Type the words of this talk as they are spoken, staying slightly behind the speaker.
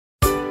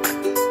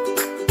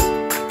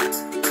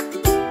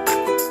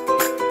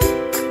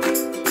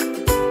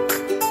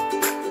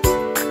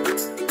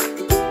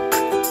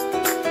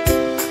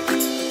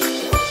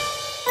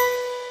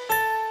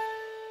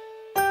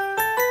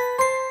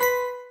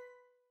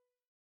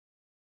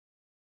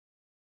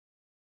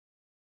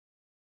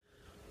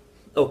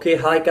Okay,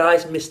 hi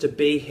guys, Mr.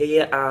 B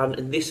here, and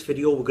in this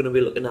video we're going to be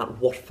looking at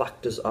what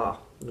factors are.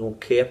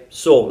 Okay,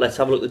 so let's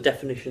have a look at the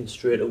definition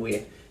straight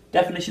away.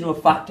 Definition of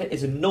a factor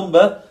is a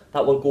number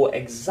that will go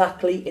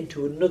exactly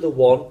into another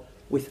one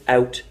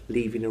without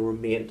leaving a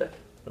remainder.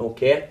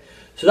 Okay,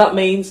 so that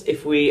means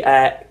if we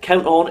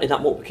count on in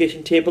that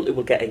multiplication table, it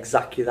will get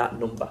exactly that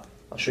number.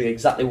 I'll show you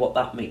exactly what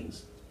that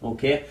means.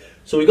 Okay,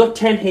 so we've got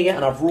 10 here,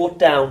 and I've wrote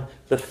down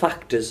the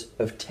factors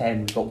of 10.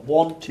 We've got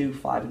 1, 2,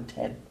 5 and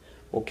 10.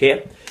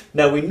 Okay,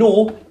 now we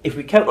know if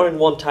we count on in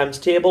 1 times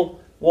table,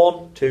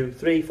 1, 2,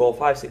 3, 4,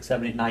 5, 6,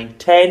 7, 8, 9,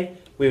 10,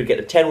 we would get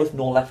a 10 with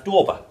no left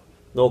over.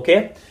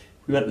 Okay,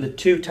 we went to the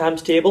 2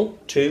 times table,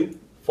 2,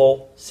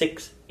 4,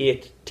 6,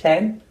 8,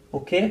 10.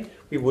 Okay,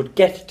 we would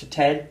get to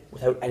 10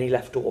 without any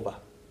left over.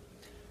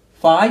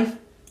 5,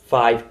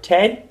 5,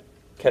 10,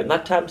 count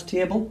that times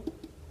table.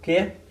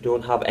 Okay, we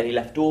don't have any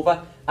left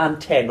over.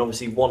 And 10,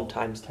 obviously 1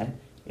 times 10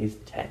 is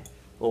 10.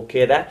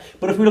 Okay there.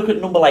 But if we look at a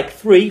number like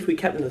 3, if we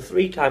kept in the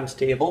 3 times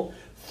table,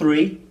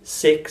 3,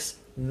 6,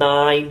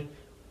 9,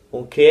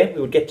 okay, we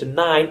would get to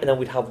 9 and then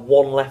we'd have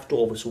 1 left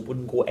over, so it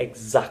wouldn't go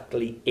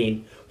exactly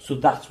in. So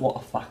that's what a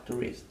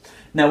factor is.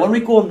 Now when we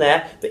go in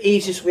there, the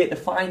easiest way to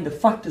find the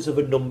factors of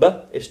a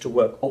number is to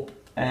work up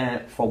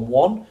from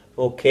 1,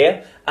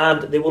 okay,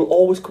 and they will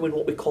always come in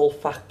what we call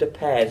factor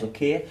pairs,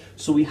 okay.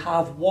 So we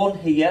have 1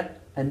 here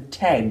and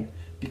 10,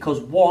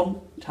 because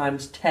 1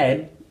 times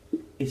 10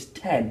 is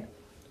 10.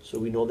 So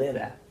we know they're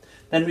there.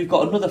 Then we've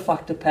got another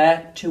factor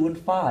pair, 2 and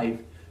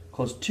 5,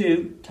 because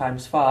 2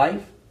 times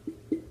 5,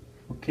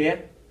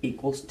 okay,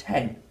 equals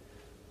 10.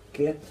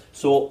 Okay,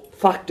 so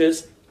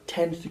factors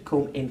tend to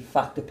come in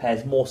factor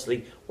pairs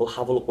mostly. We'll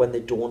have a look when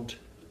they don't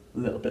a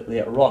little bit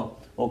later on.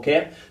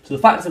 Okay, so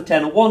the factors of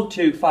 10 are 1,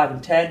 2, 5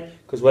 and 10,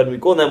 because when we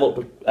go in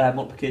their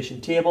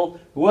multiplication table,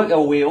 we work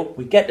our way up,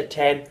 we get to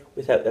 10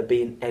 without there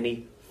being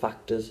any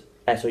factors,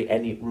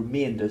 any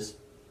remainders.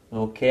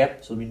 Okay,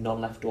 so there'll be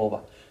none left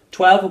over.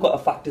 12, we've got our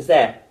factors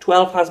there.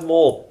 12 has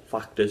more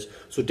factors.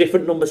 So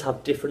different numbers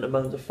have different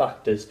amounts of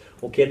factors.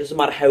 Okay, it doesn't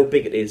matter how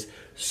big it is.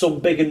 Some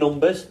bigger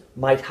numbers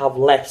might have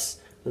less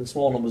than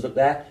small numbers. Look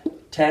there.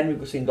 10,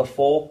 we've seen got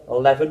 4.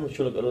 11, which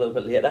we'll look at a little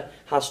bit later,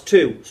 has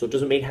 2. So it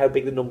doesn't mean how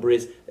big the number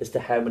is as to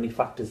how many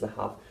factors they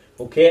have.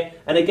 Okay,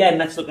 and again,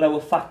 let's look at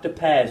our factor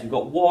pairs. We've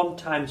got 1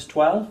 times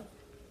 12.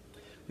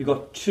 We've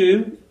got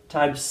 2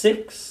 times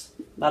 6.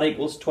 That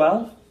equals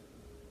 12.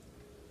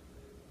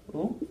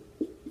 Oh.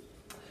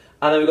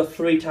 And then we've got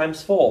 3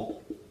 times 4.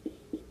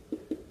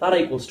 That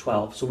equals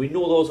 12. So we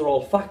know those are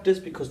all factors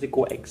because they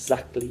go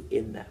exactly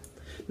in there.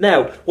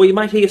 Now, what you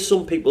might hear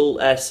some people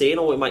saying,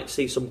 or we might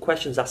see some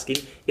questions asking,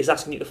 is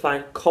asking you to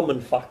find common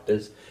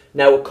factors.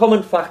 Now, a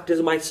common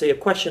factors might say a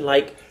question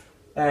like,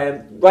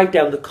 write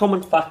down the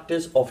common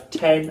factors of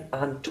 10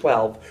 and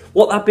 12.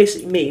 What that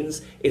basically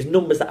means is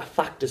numbers that are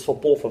factors for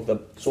both of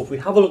them. So if we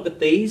have a look at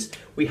these,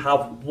 we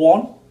have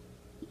 1,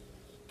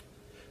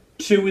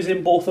 2 is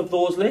in both of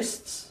those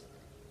lists.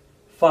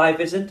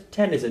 5 isn't,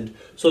 10 isn't.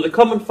 So the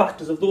common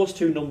factors of those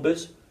two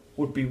numbers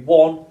would be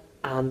 1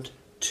 and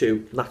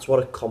 2. And that's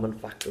what a common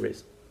factor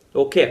is.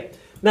 Okay,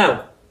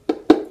 now,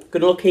 going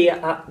to look here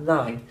at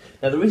 9.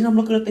 Now the reason I'm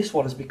looking at this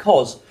one is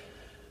because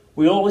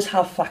we always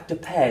have factor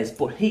pairs,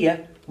 but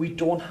here we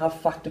don't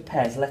have factor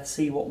pairs. Let's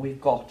see what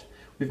we've got.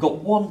 We've got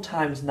 1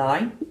 times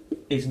 9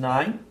 is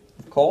 9,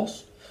 of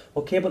course.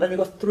 Okay, but then we've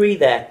got 3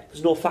 there.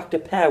 There's no factor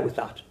pair with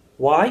that.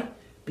 Why?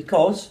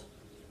 Because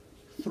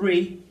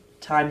 3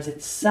 times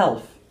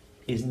itself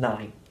is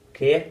 9,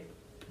 okay?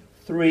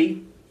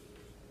 3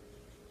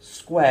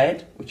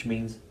 squared, which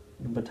means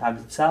number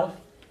times itself,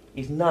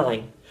 is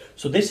 9.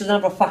 So this is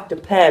another factor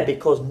pair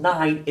because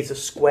 9 is a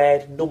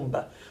squared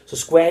number. So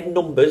squared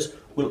numbers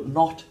will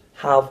not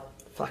have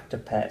factor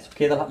pairs,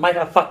 okay? They might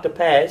have factor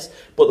pairs,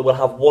 but they will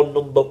have one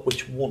number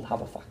which won't have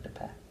a factor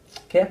pair,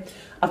 okay?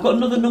 I've got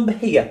another number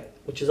here,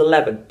 which is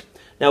 11.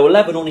 Now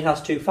 11 only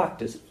has 2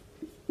 factors.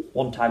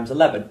 1 times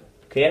 11,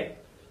 okay?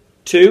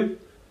 2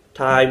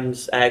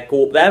 times,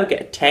 go up there, we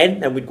get a 10,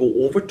 then we'd go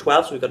over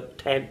 12, so we've got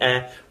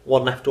 10,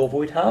 1 left over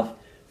we'd have.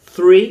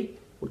 3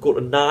 would go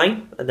to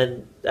 9, and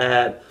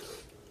then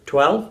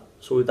 12,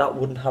 so that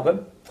wouldn't have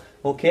them.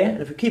 Okay,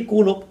 and if we keep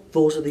going up,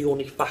 those are the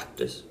only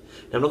factors.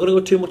 Now I'm not going to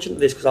go too much into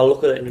this because I'll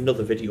look at it in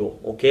another video,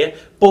 okay?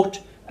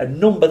 But a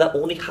number that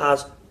only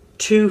has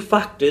 2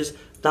 factors,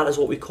 that is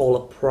what we call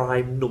a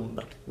prime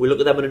number. We'll look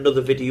at them in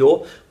another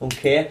video,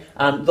 okay?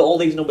 And all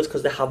these numbers,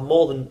 because they have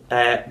more than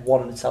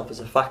 1 in itself as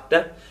a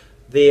factor,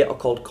 they are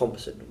called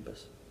composite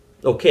numbers.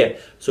 Okay,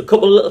 so a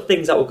couple of little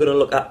things that we're going to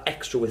look at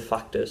extra with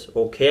factors,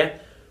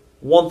 okay?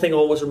 One thing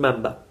always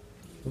remember,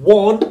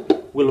 1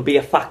 will be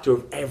a factor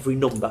of every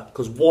number,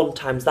 because 1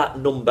 times that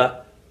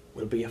number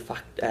will be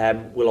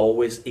a will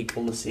always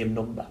equal the same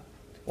number.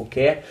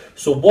 Okay,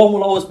 so 1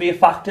 will always be a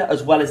factor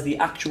as well as the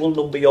actual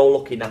number you're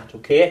looking at.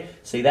 Okay,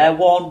 see there,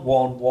 1,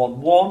 1,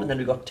 1, 1, and then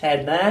we've got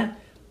 10 there,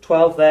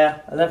 12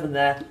 there, 11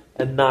 there,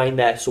 and 9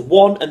 there. So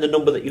 1 and the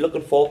number that you're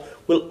looking for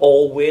will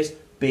always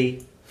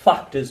be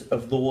factors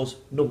of those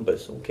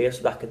numbers. Okay,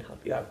 so that can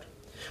help you out.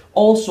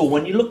 Also,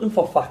 when you're looking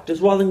for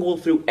factors, rather than going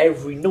through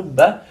every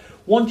number,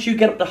 once you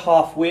get up to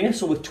halfway,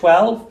 so with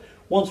 12,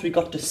 once we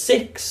got to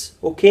 6,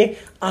 okay,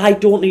 I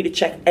don't need to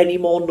check any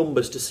more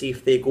numbers to see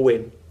if they go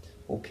in,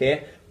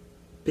 okay,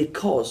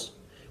 because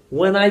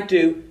when I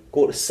do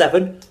go to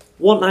 7,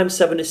 1 times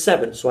 7 is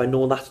 7, so I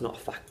know that's not a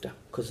factor,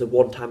 because the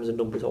 1 times a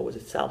number is always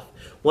itself.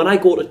 When I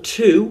go to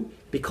 2,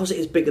 because it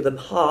is bigger than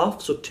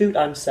half, so 2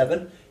 times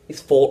 7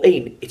 is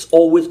 14, it's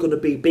always going to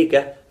be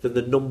bigger than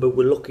the number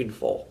we're looking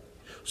for.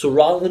 So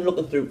rather than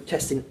looking through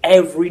testing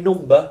every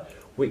number,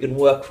 we can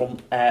work from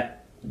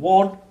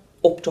 1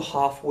 up to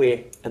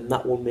halfway, and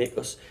that will make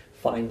us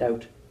find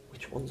out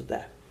which ones are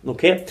there.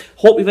 Okay,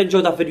 hope you've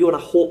enjoyed that video, and I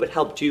hope it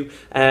helped you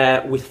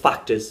with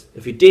factors.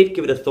 If you did,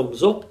 give it a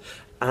thumbs up,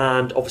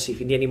 and obviously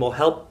if you need any more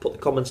help, put the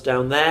comments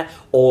down there,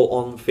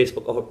 or on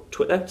Facebook or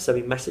Twitter, send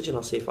me a message and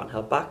I'll see if I can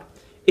help back.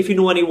 If you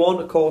know anyone,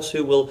 of course,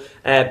 who will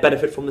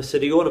benefit from this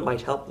video and it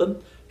might help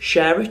them,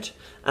 share it,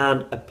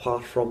 and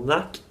apart from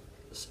that,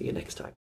 see you next time.